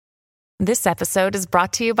This episode is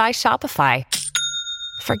brought to you by Shopify.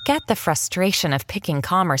 Forget the frustration of picking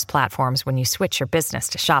commerce platforms when you switch your business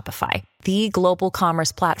to Shopify, the global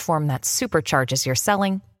commerce platform that supercharges your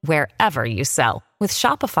selling wherever you sell. With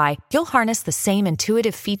Shopify, you'll harness the same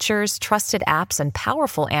intuitive features, trusted apps, and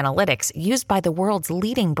powerful analytics used by the world's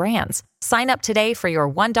leading brands. Sign up today for your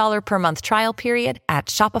 $1 per month trial period at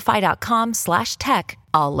shopify.com/tech,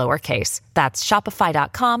 all lowercase. That's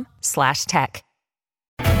shopify.com/tech.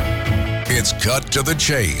 It's Cut to the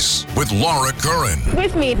Chase with Laura Curran.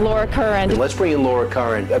 With me, Laura Curran. Let's bring in Laura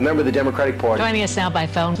Curran, a member of the Democratic Party. Joining us now by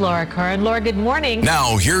phone, Laura Curran. Laura, good morning.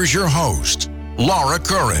 Now, here's your host, Laura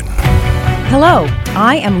Curran. Hello,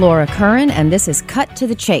 I am Laura Curran, and this is Cut to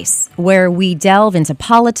the Chase, where we delve into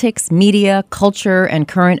politics, media, culture, and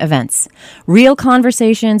current events. Real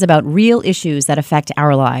conversations about real issues that affect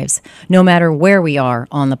our lives, no matter where we are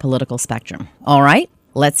on the political spectrum. All right,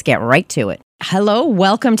 let's get right to it. Hello,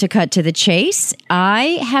 welcome to Cut to the Chase.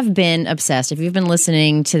 I have been obsessed. If you've been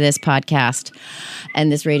listening to this podcast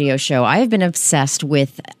and this radio show, I have been obsessed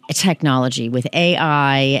with technology, with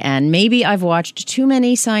AI, and maybe I've watched too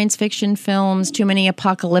many science fiction films, too many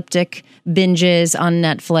apocalyptic binges on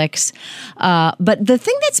Netflix. But the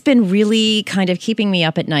thing that's been really kind of keeping me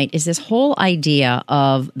up at night is this whole idea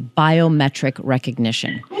of biometric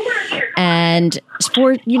recognition. And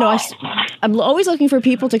for, I'm always looking for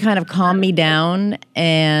people to kind of calm me down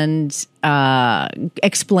and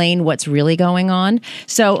explain what's really going on.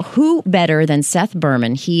 So who better than Seth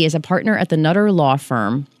Berman? He is a partner at the Nutter Law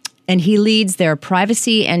Firm, and he leads their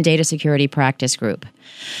privacy and data security practice group.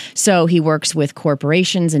 So he works with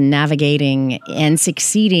corporations in navigating and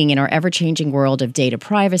succeeding in our ever-changing world of data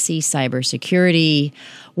privacy, cybersecurity,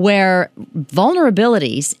 where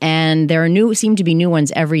vulnerabilities, and there are seem to be new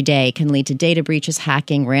ones every day, can lead to data breaches,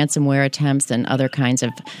 hacking, ransomware attempts, and other kinds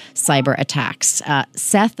of cyber attacks.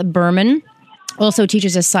 Seth Berman also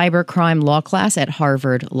teaches a cybercrime law class at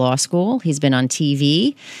Harvard Law School. He's been on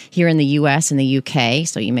TV here in the U.S. and the U.K.,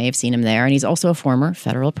 so you may have seen him there. And he's also a former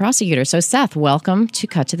federal prosecutor. So, Seth, welcome to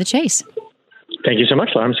Cut to the Chase. Thank you so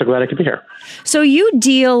much, Laura. I'm so glad I could be here. So you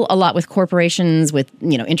deal a lot with corporations, with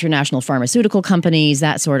international pharmaceutical companies,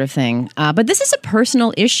 that sort of thing. But this is a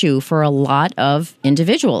personal issue for a lot of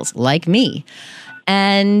individuals like me.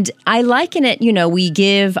 And I liken it, we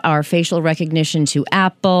give our facial recognition to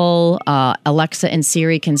Apple. Alexa and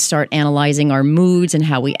Siri can start analyzing our moods and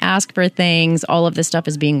how we ask for things. All of this stuff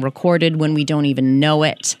is being recorded when we don't even know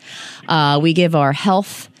it. We give our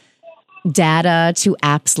health data to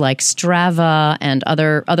apps like Strava and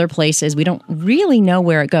other places. We don't really know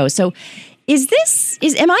where it goes. So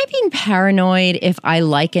am I being paranoid if I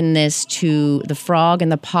liken this to the frog in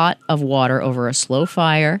the pot of water over a slow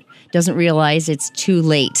fire? Doesn't realize it's too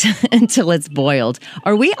late until it's boiled.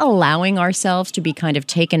 Are we allowing ourselves to be kind of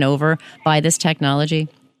taken over by this technology?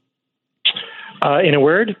 In a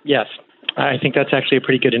word, yes. I think that's actually a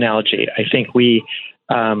pretty good analogy. I think we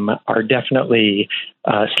are definitely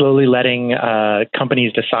slowly letting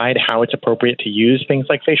companies decide how it's appropriate to use things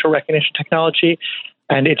like facial recognition technology.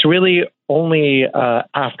 And it's really only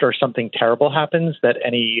after something terrible happens that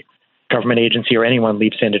any government agency or anyone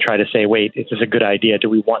leaps in to try to say, wait, is this a good idea? Do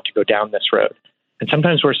we want to go down this road? And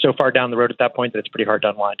sometimes we're so far down the road at that point that it's pretty hard to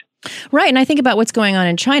unwind. Right. And I think about what's going on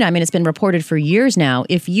in China. I mean, it's been reported for years now.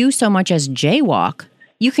 If you so much as jaywalk,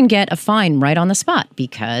 you can get a fine right on the spot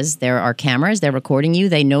because there are cameras, they're recording you,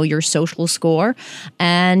 they know your social score,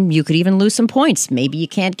 and you could even lose some points. Maybe you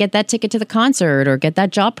can't get that ticket to the concert or get that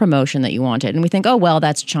job promotion that you wanted. And we think, oh, well,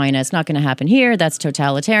 that's China. It's not going to happen here. That's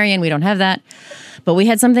totalitarian. We don't have that. But we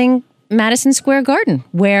had something Madison Square Garden,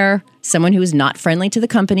 where someone who was not friendly to the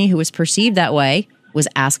company, who was perceived that way, was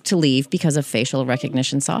asked to leave because of facial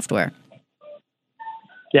recognition software.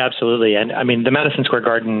 Yeah, absolutely. And I mean, the Madison Square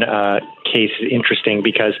Garden case is interesting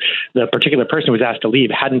because the particular person who was asked to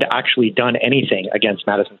leave hadn't actually done anything against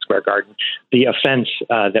Madison Square Garden. The offense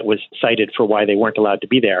that was cited for why they weren't allowed to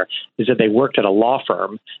be there is that they worked at a law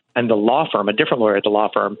firm, and the law firm, a different lawyer at the law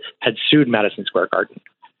firm, had sued Madison Square Garden.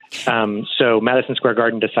 So Madison Square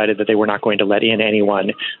Garden decided that they were not going to let in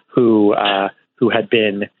anyone who had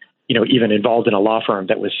been, even involved in a law firm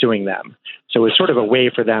that was suing them. So it was sort of a way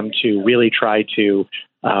for them to really try to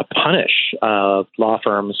punish law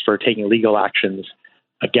firms for taking legal actions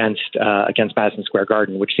against Madison Square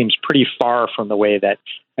Garden, which seems pretty far from the way that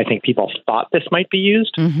I think people thought this might be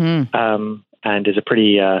used, and is a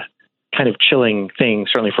pretty kind of chilling thing,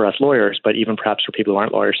 certainly for us lawyers, but even perhaps for people who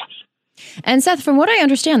aren't lawyers. And Seth, from what I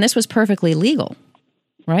understand, this was perfectly legal,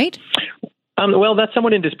 right? Well, that's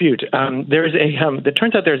somewhat in dispute. It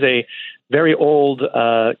turns out there's a very old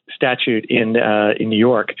statute in New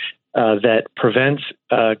York that prevents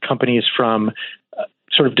companies from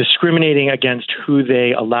sort of discriminating against who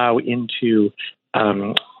they allow into,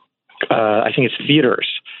 I think it's theaters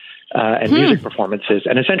and music performances.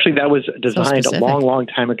 And essentially that was designed a long, long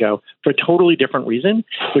time ago for a totally different reason,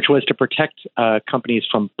 which was to protect companies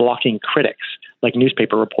from blocking critics, like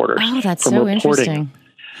newspaper reporters. Oh, that's from so reporting. Interesting.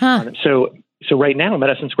 Huh. So right now,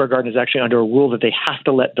 Madison Square Garden is actually under a rule that they have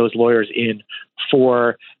to let those lawyers in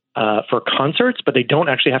for concerts, but they don't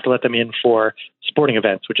actually have to let them in for sporting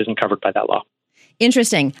events, which isn't covered by that law.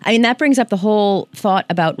 Interesting. I mean, that brings up the whole thought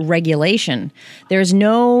about regulation. There's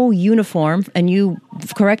no uniform, and you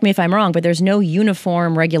correct me if I'm wrong, but there's no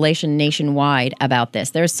uniform regulation nationwide about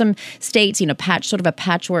this. There's some states, sort of a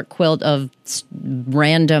patchwork quilt of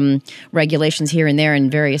random regulations here and there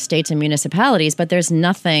in various states and municipalities, but there's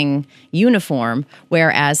nothing uniform.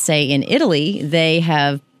 Whereas, say, in Italy, they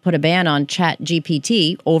have put a ban on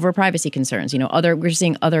ChatGPT over privacy concerns. We're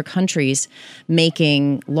seeing other countries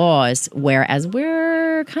making laws, whereas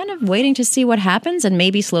we're kind of waiting to see what happens and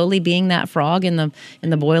maybe slowly being that frog in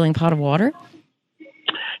the boiling pot of water.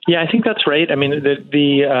 Yeah, I think that's right. I mean,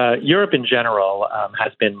 the Europe in general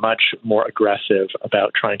has been much more aggressive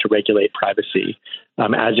about trying to regulate privacy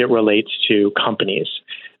as it relates to companies.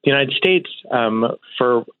 The United States,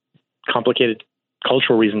 for complicated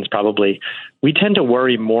cultural reasons probably, we tend to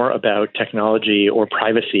worry more about technology or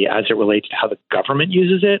privacy as it relates to how the government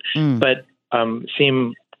uses it, but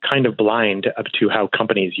seem kind of blind up to how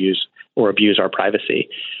companies use or abuse our privacy.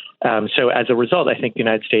 So as a result, I think the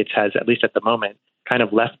United States has, at least at the moment, kind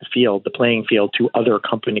of left the playing field to other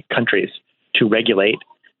countries to regulate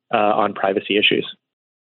on privacy issues.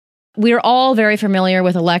 We're all very familiar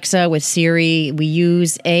with Alexa, with Siri. We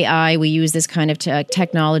use AI. We use this kind of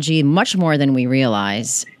technology much more than we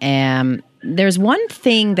realize. There's one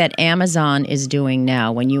thing that Amazon is doing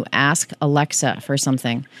now. When you ask Alexa for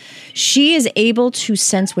something, she is able to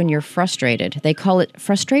sense when you're frustrated. They call it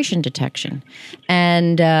frustration detection.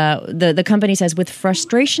 And the company says, with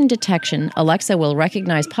frustration detection, Alexa will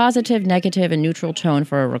recognize positive, negative, and neutral tone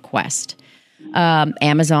for a request.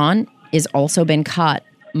 Amazon has also been caught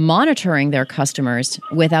monitoring their customers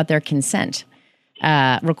without their consent,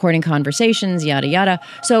 recording conversations, yada, yada.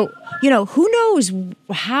 So, who knows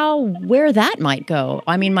where that might go?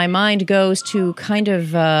 I mean, my mind goes to kind of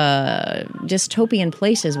dystopian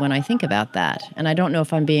places when I think about that. And I don't know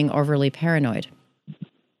if I'm being overly paranoid.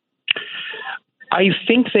 I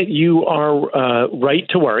think that you are right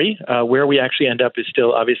to worry. Where we actually end up is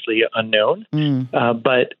still obviously unknown.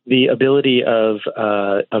 But the ability of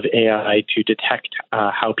AI to detect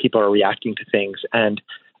how people are reacting to things and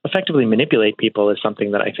effectively manipulate people is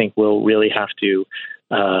something that I think we'll really have to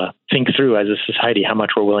think through as a society, how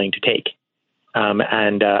much we're willing to take.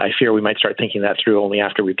 And I fear we might start thinking that through only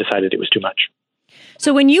after we've decided it was too much.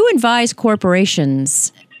 So when you advise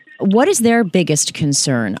corporations, what is their biggest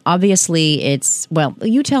concern? Obviously,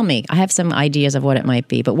 you tell me. I have some ideas of what it might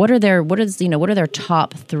be, but what are their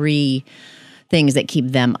top three things that keep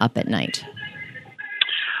them up at night?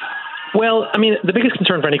 Well, I mean, the biggest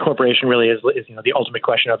concern for any corporation really is the ultimate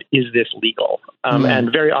question of, is this legal?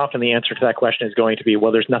 And very often the answer to that question is going to be,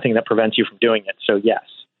 well, there's nothing that prevents you from doing it. So yes,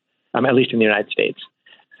 at least in the United States.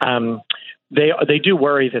 They do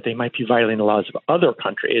worry that they might be violating the laws of other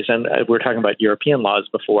countries. And we were talking about European laws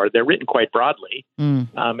before. They're written quite broadly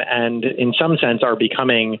and in some sense are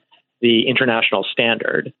becoming the international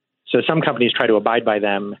standard. So some companies try to abide by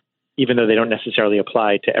them, even though they don't necessarily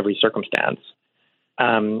apply to every circumstance.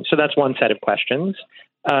 So that's one set of questions.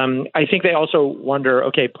 I think they also wonder,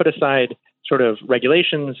 okay, put aside sort of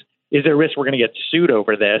regulations. Is there a risk we're going to get sued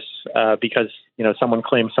over this because, someone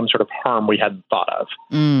claims some sort of harm we hadn't thought of?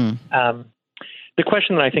 The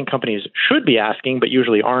question that I think companies should be asking, but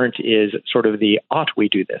usually aren't, is sort of the, ought we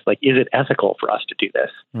do this? Like, is it ethical for us to do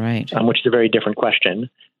this? Right. Which is a very different question.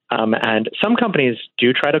 And some companies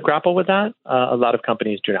do try to grapple with that. A lot of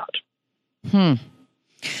companies do not.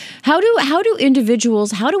 How do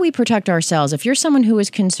individuals, how do we protect ourselves? If you're someone who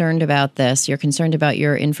is concerned about this, you're concerned about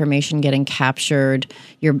your information getting captured,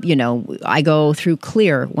 I go through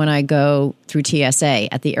Clear when I go through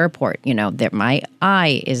TSA at the airport, that my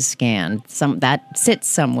eye is scanned, that sits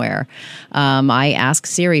somewhere. I ask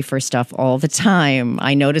Siri for stuff all the time.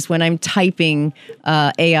 I notice when I'm typing,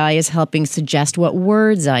 AI is helping suggest what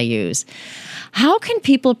words I use. How can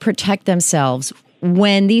people protect themselves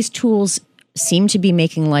when these tools seem to be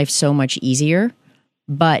making life so much easier,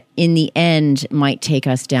 but in the end might take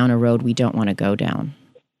us down a road we don't want to go down?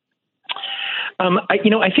 I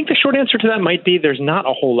think the short answer to that might be there's not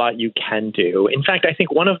a whole lot you can do. In fact, I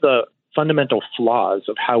think one of the fundamental flaws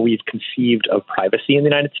of how we've conceived of privacy in the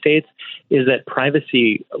United States is that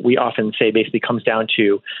privacy, we often say, basically comes down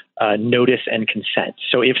to notice and consent.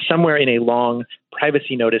 So if somewhere in a long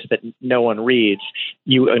privacy notice that no one reads,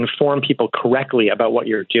 you inform people correctly about what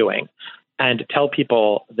you're doing and tell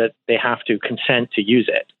people that they have to consent to use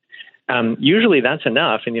it, usually that's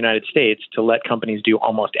enough in the United States to let companies do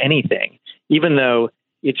almost anything, even though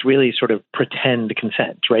it's really sort of pretend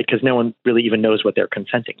consent, right? Because no one really even knows what they're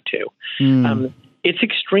consenting to. It's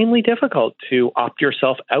extremely difficult to opt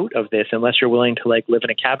yourself out of this unless you're willing to like live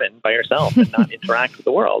in a cabin by yourself and not interact with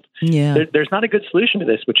the world. Yeah. There's not a good solution to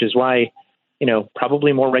this, which is why,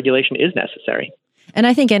 probably more regulation is necessary. And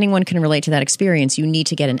I think anyone can relate to that experience. You need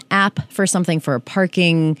to get an app for something, for a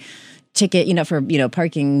parking ticket, for,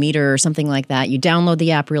 parking meter or something like that. You download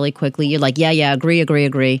the app really quickly. You're like, yeah, agree.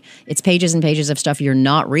 It's pages and pages of stuff you're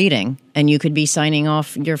not reading. And you could be signing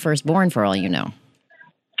off your firstborn for all you know.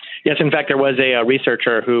 Yes, in fact, there was a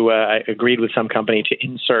researcher who agreed with some company to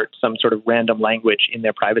insert some sort of random language in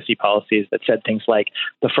their privacy policies that said things like,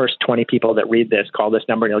 the first 20 people that read this, call this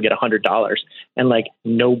number and you'll get $100. And like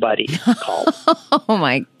nobody called. Oh,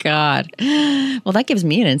 my God. Well, that gives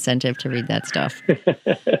me an incentive to read that stuff.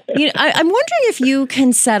 I'm wondering if you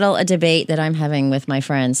can settle a debate that I'm having with my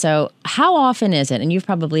friends. So how often is it, and you've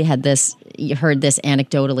probably heard this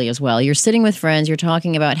anecdotally as well, you're sitting with friends, you're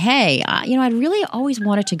talking about, hey, I'd really always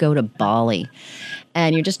wanted to go to Bali.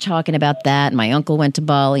 And you're just talking about that. And my uncle went to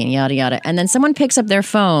Bali and yada, yada. And then someone picks up their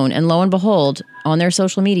phone and lo and behold, on their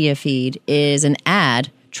social media feed is an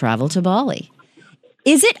ad, travel to Bali.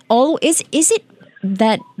 Is it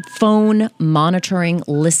that phone monitoring,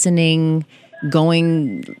 listening,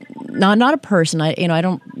 going, not a person. I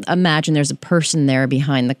don't imagine there's a person there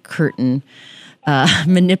behind the curtain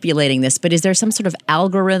manipulating this, but is there some sort of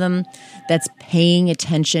algorithm that's paying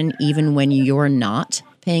attention even when you're not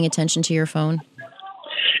paying attention to your phone?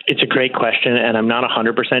 It's a great question, and I'm not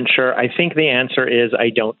 100% sure. I think the answer is I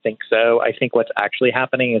don't think so. I think what's actually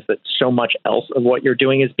happening is that so much else of what you're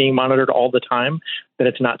doing is being monitored all the time that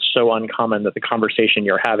it's not so uncommon that the conversation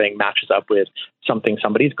you're having matches up with something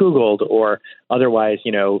somebody's Googled or otherwise,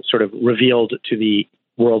 sort of revealed to the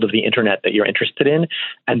world of the internet that you're interested in,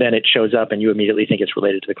 and then it shows up and you immediately think it's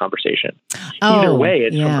related to the conversation. Either way,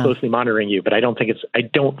 it's from closely monitoring you, but I don't think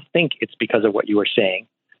it's because of what you were saying.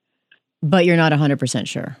 But you're not 100%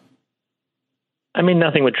 sure. I mean,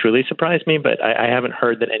 nothing would truly surprise me, but I haven't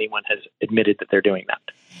heard that anyone has admitted that they're doing that.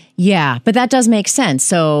 Yeah, but that does make sense.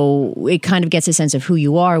 So it kind of gets a sense of who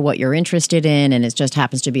you are, what you're interested in, and it just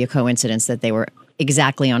happens to be a coincidence that they were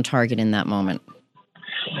exactly on target in that moment.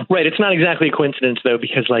 Right. It's not exactly a coincidence, though,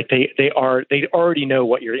 because they already know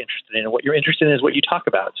what you're interested in, and what you're interested in is what you talk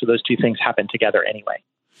about. So those two things happen together anyway.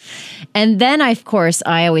 And then, I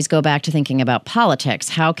always go back to thinking about politics.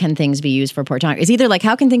 How can things be used for pornography? It's either like,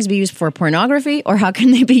 how can things be used for pornography or how can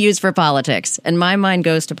they be used for politics? And my mind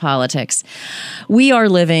goes to politics. We are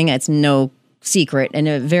living, it's no secret, in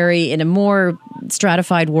a more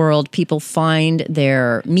stratified world. People find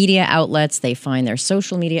their media outlets, they find their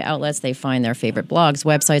social media outlets, they find their favorite blogs,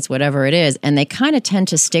 websites, whatever it is, and they kind of tend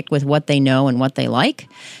to stick with what they know and what they like.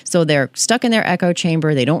 So they're stuck in their echo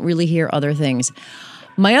chamber. They don't really hear other things.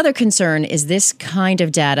 My other concern is this kind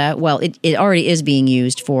of data. Well, it already is being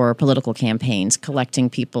used for political campaigns, collecting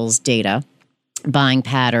people's data, buying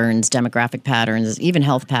patterns, demographic patterns, even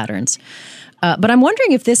health patterns. But I'm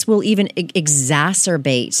wondering if this will even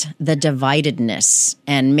exacerbate the dividedness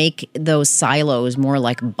and make those silos more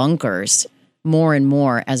like bunkers more and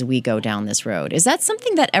more as we go down this road. Is that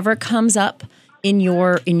something that ever comes up in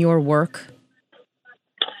your work?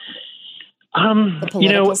 The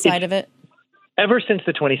political side of it? Ever since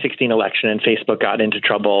the 2016 election and Facebook got into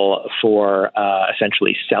trouble for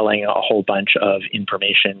essentially selling a whole bunch of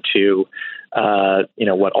information to,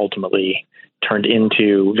 what ultimately turned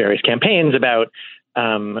into various campaigns about,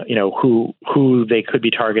 who they could be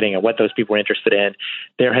targeting and what those people were interested in,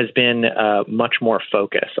 there has been much more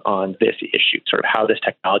focus on this issue, sort of how this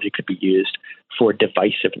technology could be used for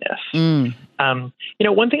divisiveness.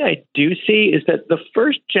 One thing I do see is that the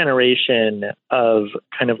first generation of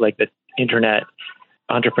kind of like the internet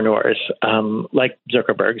entrepreneurs, like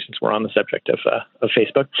Zuckerberg, since we're on the subject of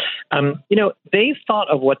Facebook, they thought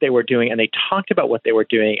of what they were doing and they talked about what they were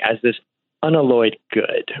doing as this unalloyed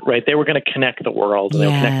good, right? They were going to connect the world, and they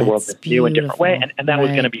would connect the world in a new and different way, and that was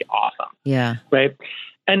going to be awesome. Yeah. Right?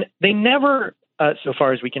 And they never, so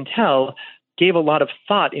far as we can tell, gave a lot of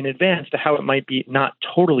thought in advance to how it might be not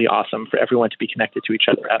totally awesome for everyone to be connected to each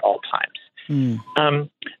other at all times.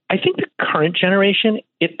 I think the current generation,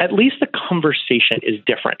 at least the conversation is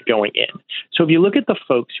different going in. So if you look at the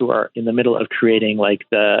folks who are in the middle of creating like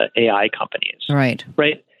the AI companies, right,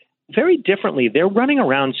 very differently, they're running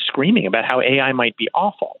around screaming about how AI might be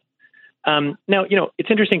awful. Now, it's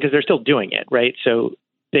interesting because they're still doing it, right? So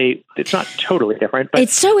it's not totally different. But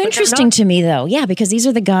it's so interesting to me, though. Yeah, because these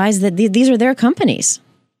are the guys these are their companies.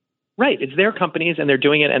 Right. It's their companies and they're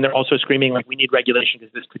doing it. And they're also screaming like, we need regulation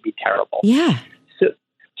because this could be terrible. Yeah.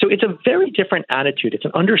 So it's a very different attitude. It's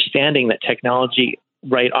an understanding that technology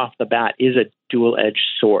right off the bat is a dual-edged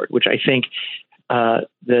sword, which I think in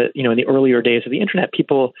the earlier days of the internet,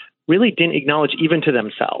 people really didn't acknowledge even to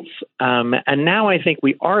themselves. And now I think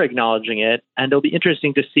we are acknowledging it. And it'll be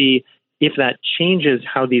interesting to see if that changes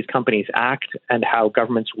how these companies act and how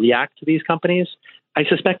governments react to these companies. I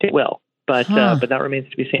suspect it will, but that remains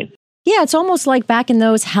to be seen. Yeah, it's almost like back in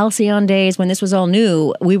those halcyon days when this was all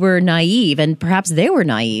new, we were naive, and perhaps they were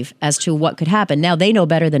naive as to what could happen. Now they know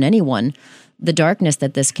better than anyone the darkness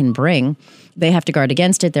that this can bring. They have to guard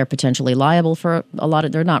against it. They're potentially liable for a lot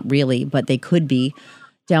of, they're not really, but they could be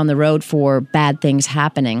down the road for bad things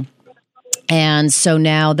happening. And so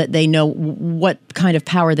now that they know what kind of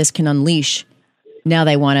power this can unleash, now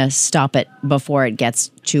they want to stop it before it gets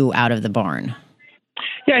too out of the barn.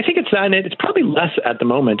 Yeah, I think it's that. And it's probably less at the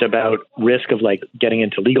moment about risk of like getting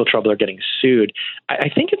into legal trouble or getting sued. I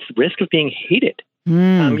think it's risk of being hated.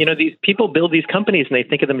 These people build these companies and they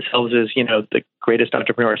think of themselves as, the greatest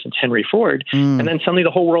entrepreneur since Henry Ford. And then suddenly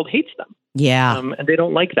the whole world hates them. Yeah. And they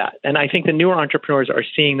don't like that. And I think the newer entrepreneurs are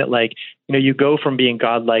seeing that, like, you go from being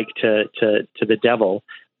godlike to the devil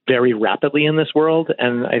very rapidly in this world.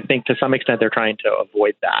 And I think to some extent they're trying to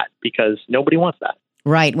avoid that because nobody wants that.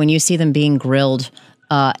 Right. When you see them being grilled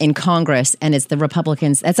in Congress, and it's the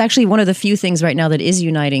Republicans. That's actually one of the few things right now that is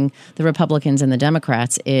uniting the Republicans and the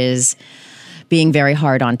Democrats is being very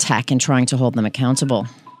hard on tech and trying to hold them accountable.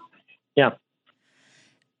 Yeah.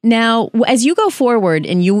 Now, as you go forward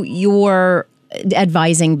and you're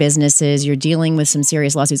advising businesses, you're dealing with some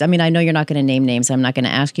serious lawsuits. I mean, I know you're not going to name names. I'm not going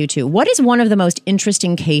to ask you to. What is one of the most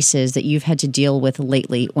interesting cases that you've had to deal with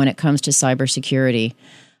lately when it comes to cybersecurity?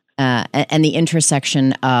 And the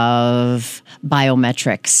intersection of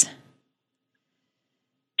biometrics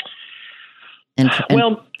and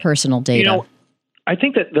personal data. I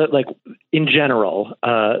think that in general,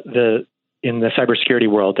 in the cybersecurity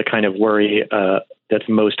world, the kind of worry that's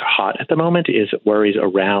most hot at the moment is worries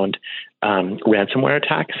around ransomware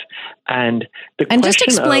attacks. And just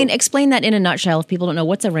explain that in a nutshell. If people don't know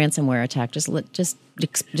what's a ransomware attack, just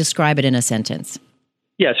describe it in a sentence.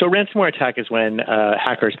 Yeah, so a ransomware attack is when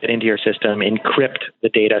hackers get into your system, encrypt the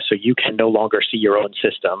data so you can no longer see your own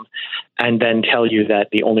system, and then tell you that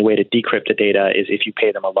the only way to decrypt the data is if you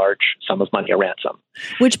pay them a large sum of money, a ransom.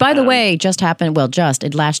 Which, by the way,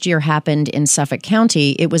 last year happened in Suffolk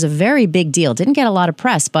County. It was a very big deal. Didn't get a lot of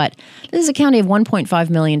press, but this is a county of 1.5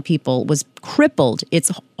 million people, was crippled.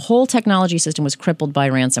 Its whole technology system was crippled by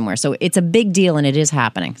ransomware. So it's a big deal, and it is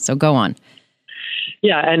happening. So go on.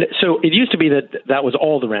 Yeah, and so it used to be that was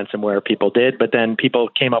all the ransomware people did, but then people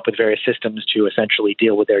came up with various systems to essentially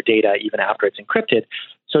deal with their data even after it's encrypted.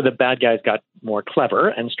 So the bad guys got more clever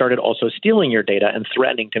and started also stealing your data and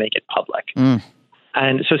threatening to make it public.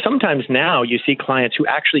 And so sometimes now you see clients who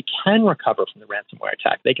actually can recover from the ransomware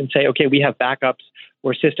attack. They can say, okay, we have backups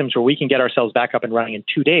or systems where we can get ourselves back up and running in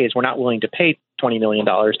 2 days. We're not willing to pay $20 million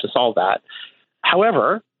to solve that.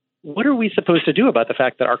 However, what are we supposed to do about the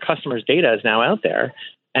fact that our customers' data is now out there?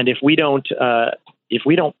 And if we don't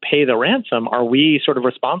pay the ransom, are we sort of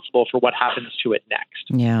responsible for what happens to it next?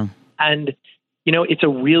 Yeah. And, it's a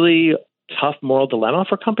really tough moral dilemma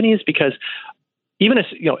for companies because even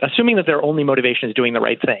assuming that their only motivation is doing the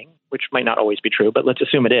right thing, which might not always be true, but let's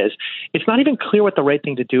assume it is, it's not even clear what the right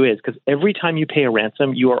thing to do is because every time you pay a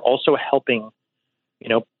ransom, you are also helping,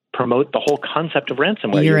 promote the whole concept of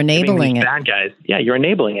ransomware. You're enabling it. Bad guys. Yeah, you're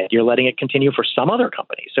enabling it. You're letting it continue for some other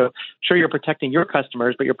company. So sure, you're protecting your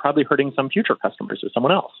customers, but you're probably hurting some future customers with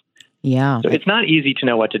someone else. Yeah. So it's not easy to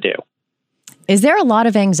know what to do. Is there a lot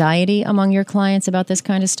of anxiety among your clients about this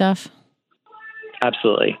kind of stuff?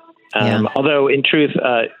 Absolutely. Although in truth,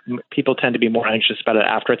 people tend to be more anxious about it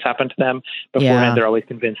after it's happened to them. Beforehand, they're always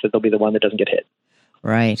convinced that they'll be the one that doesn't get hit.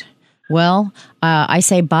 Right. Well, I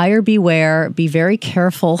say buyer beware, be very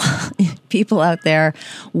careful, people out there,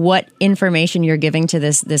 what information you're giving to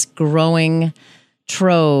this growing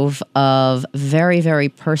trove of very, very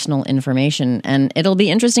personal information. And it'll be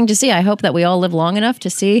interesting to see. I hope that we all live long enough to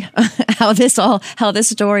see how this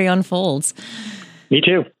story unfolds. Me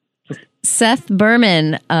too. Seth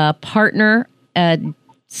Berman, partner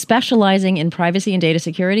specializing in privacy and data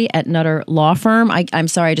security at Nutter Law Firm. I'm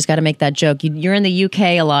sorry, I just got to make that joke. You're in the UK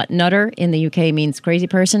a lot. Nutter in the UK means crazy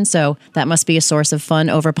person, so that must be a source of fun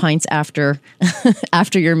over pints after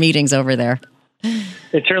after your meetings over there.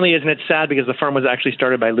 It certainly is, and it's sad because the firm was actually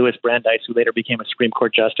started by Louis Brandeis, who later became a Supreme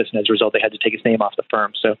Court justice, and as a result, they had to take his name off the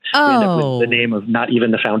firm. So we end up with the name of not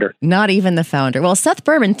even the founder. Not even the founder. Well, Seth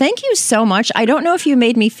Berman, thank you so much. I don't know if you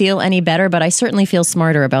made me feel any better, but I certainly feel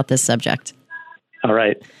smarter about this subject. All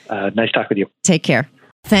right. Nice talk with you. Take care.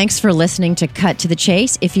 Thanks for listening to Cut to the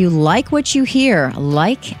Chase. If you like what you hear,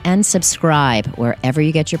 like and subscribe wherever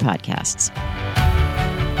you get your podcasts.